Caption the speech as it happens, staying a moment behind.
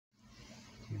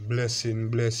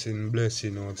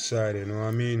Blessing outside, you know what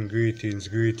I mean?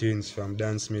 Greetings from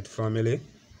Dan Smith family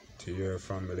to your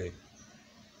family.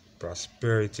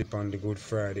 Prosperity on the Good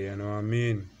Friday, you know what I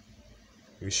mean?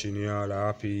 Wishing you all a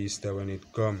happy Easter when it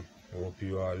come. Hope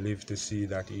you all live to see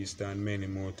that Easter and many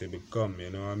more to become, you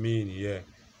know what I mean? Yeah.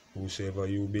 Whosoever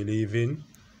you believe in,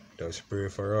 just pray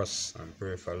for us and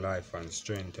pray for life and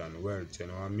strength and wealth, you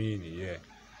know what I mean? Yeah.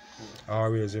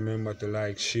 Always remember to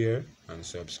like, share, and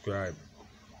subscribe.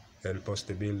 Help us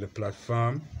to build the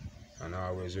platform, and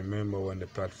always remember when the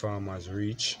platform has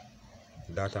reached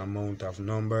that amount of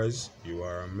numbers, you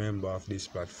are a member of this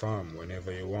platform.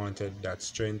 Whenever you wanted that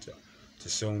strength to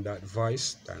sound that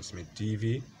voice, Dan Smith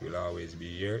TV will always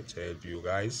be here to help you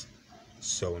guys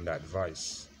sound that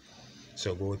voice.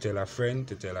 So go tell a friend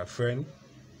to tell a friend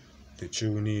to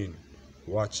tune in,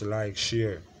 watch, like,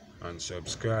 share, and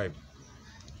subscribe.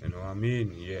 You know what I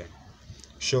mean? Yeah.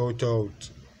 Shout out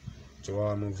to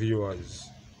all my viewers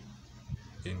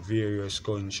in various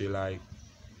countries like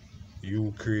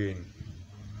Ukraine,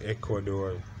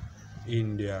 Ecuador,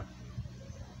 India,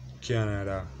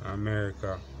 Canada,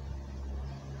 America,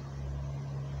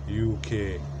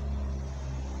 UK,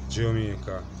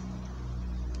 Jamaica.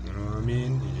 You know what I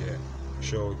mean? Yeah.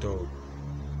 Shout out.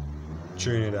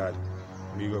 Trinidad,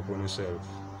 big up on yourself.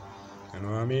 You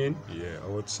know what I mean? Yeah,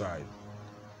 outside.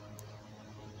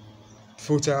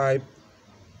 Foota hype,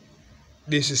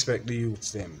 disrespect the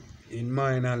youths them. In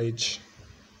my knowledge,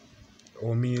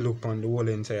 or me look on the whole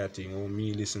entire thing, or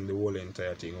me listen the whole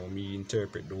entire thing, or me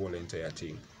interpret the whole entire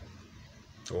thing,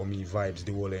 or me vibes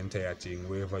the whole entire thing,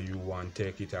 wherever you want,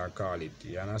 take it or call it.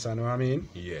 You understand what I mean?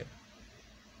 Yeah.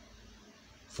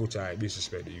 Foota hype,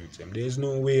 disrespect the youths them. There's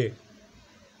no way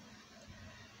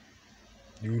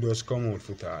you just come out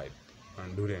Foota hype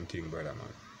and do them thing, brother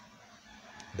man.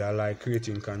 That like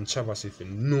creating controversy for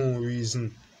no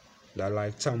reason. That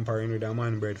like tampering with a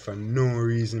man bread for no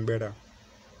reason, brother.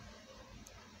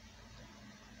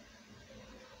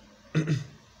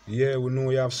 Yeah, we know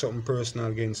you have something personal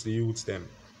against the youths them,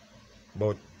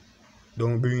 but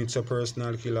don't bring it to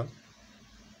personal, killer.